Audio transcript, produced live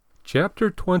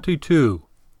Chapter 22.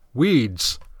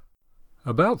 Weeds.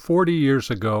 About 40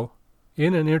 years ago,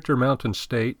 in an intermountain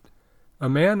state, a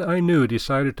man I knew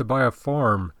decided to buy a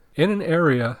farm in an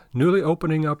area newly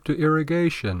opening up to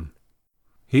irrigation.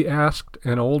 He asked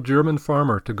an old German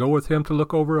farmer to go with him to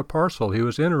look over a parcel he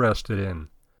was interested in.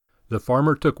 The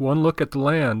farmer took one look at the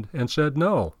land and said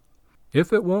no.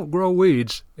 If it won't grow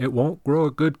weeds, it won't grow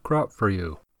a good crop for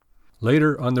you.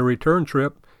 Later on the return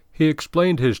trip, he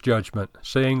explained his judgment,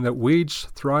 saying that weeds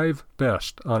thrive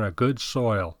best on a good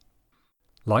soil.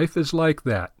 Life is like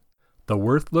that. The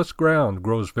worthless ground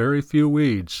grows very few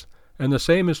weeds, and the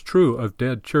same is true of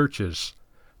dead churches.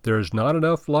 There is not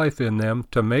enough life in them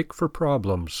to make for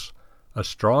problems. A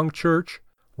strong church,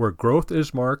 where growth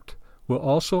is marked, will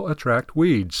also attract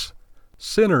weeds.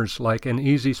 Sinners like an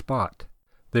easy spot.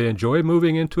 They enjoy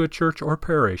moving into a church or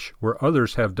parish where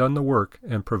others have done the work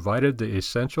and provided the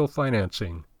essential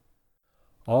financing.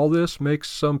 All this makes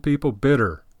some people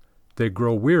bitter. They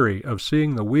grow weary of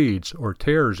seeing the weeds or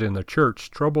tares in the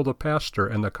church trouble the pastor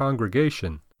and the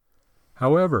congregation.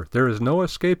 However, there is no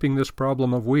escaping this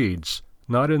problem of weeds,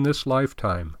 not in this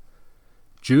lifetime.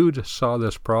 Jude saw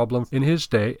this problem in his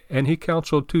day, and he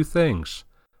counseled two things.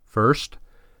 First,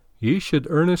 ye should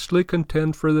earnestly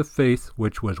contend for the faith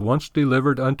which was once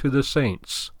delivered unto the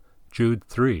saints. Jude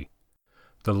 3.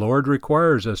 The Lord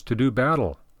requires us to do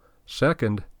battle.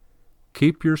 Second,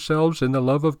 keep yourselves in the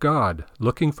love of God,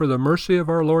 looking for the mercy of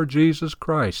our Lord Jesus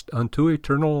Christ unto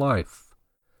eternal life.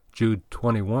 Jude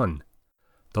 21.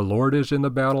 The Lord is in the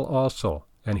battle also,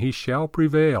 and he shall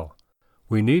prevail.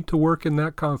 We need to work in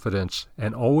that confidence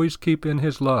and always keep in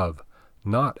his love,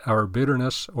 not our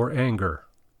bitterness or anger.